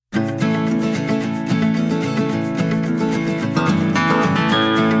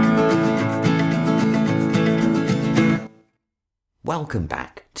welcome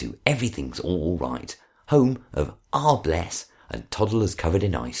back to Everything's All Right, home of Ah Bless and toddlers covered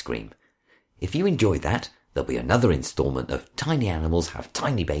in ice cream. If you enjoyed that, there'll be another instalment of Tiny Animals Have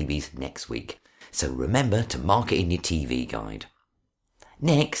Tiny Babies next week, so remember to mark it in your TV guide.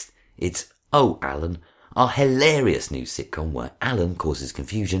 Next, it's Oh Alan, our hilarious new sitcom where Alan causes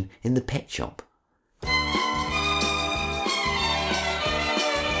confusion in the pet shop.